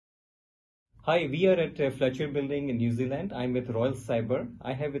Hi, we are at Fletcher building in New Zealand. I'm with Royal Cyber.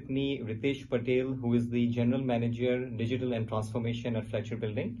 I have with me Ritesh Patel, who is the General Manager, Digital and Transformation at Fletcher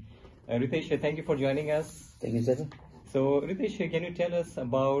building. Ritesh, thank you for joining us. Thank you, sir. So, Ritesh, can you tell us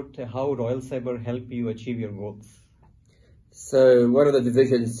about how Royal Cyber helped you achieve your goals? So one of the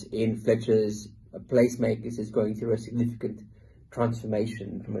divisions in Fletcher's Placemakers is going through a significant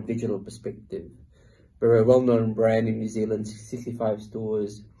transformation from a digital perspective. We're a well-known brand in New Zealand, 65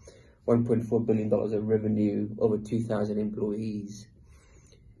 stores, $1.4 billion of revenue, over 2,000 employees.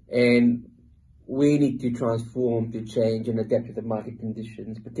 And we need to transform, to change and adapt to the market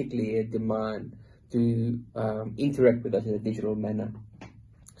conditions, particularly a demand to interact with us in a digital manner.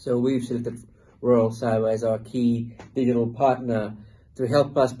 So we've selected Royal Cyber as our key digital partner to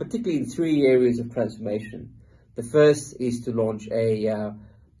help us, particularly in three areas of transformation. The first is to launch a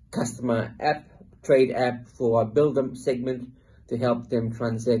customer app, trade app for our builder segment to help them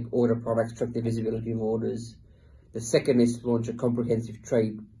transact, order products, track the visibility of orders. The second is to launch a comprehensive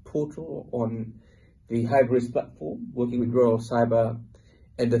trade portal on the Hybris platform, working with Royal Cyber.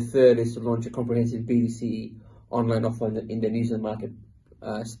 And the third is to launch a comprehensive B2C online offer in the New Zealand market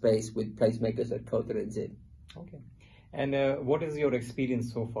space with Placemakers at Kota.nz. Okay. And what is your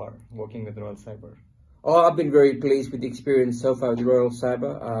experience so far working with Royal Cyber? Oh, I've been very pleased with the experience so far with Royal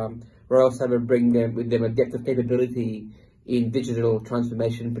Cyber. Royal Cyber bring with them a depth of capability in digital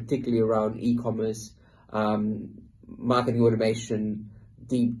transformation, particularly around e-commerce, marketing automation,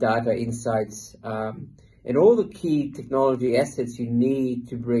 deep data insights, and all the key technology assets you need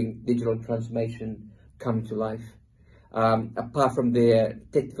to bring digital transformation come to life. Apart from their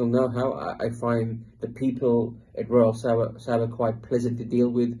technical know-how, I find the people at Royal Cyber quite pleasant to deal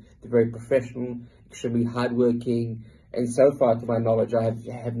with. They're very professional, extremely hardworking, and so far, to my knowledge, I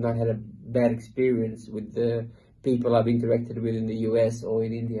have not had a bad experience with the people I've interacted with in the US or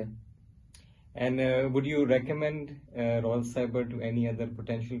in India. And would you recommend Royal Cyber to any other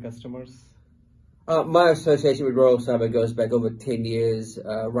potential customers? My association with Royal Cyber goes back over 10 years,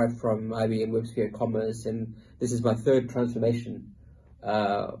 right from IBM WebSphere Commerce, and this is my third transformation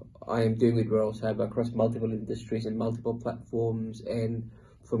I am doing with Royal Cyber across multiple industries and multiple platforms, and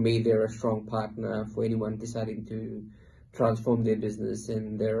for me they're a strong partner for anyone deciding to transform their business,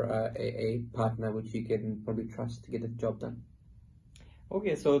 and they're a partner which you can probably trust to get the job done.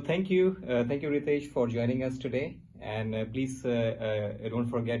 Okay, so thank you Ritesh for joining us today, and please don't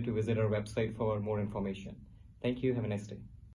forget to visit our website for more information. Thank you. Have a nice day.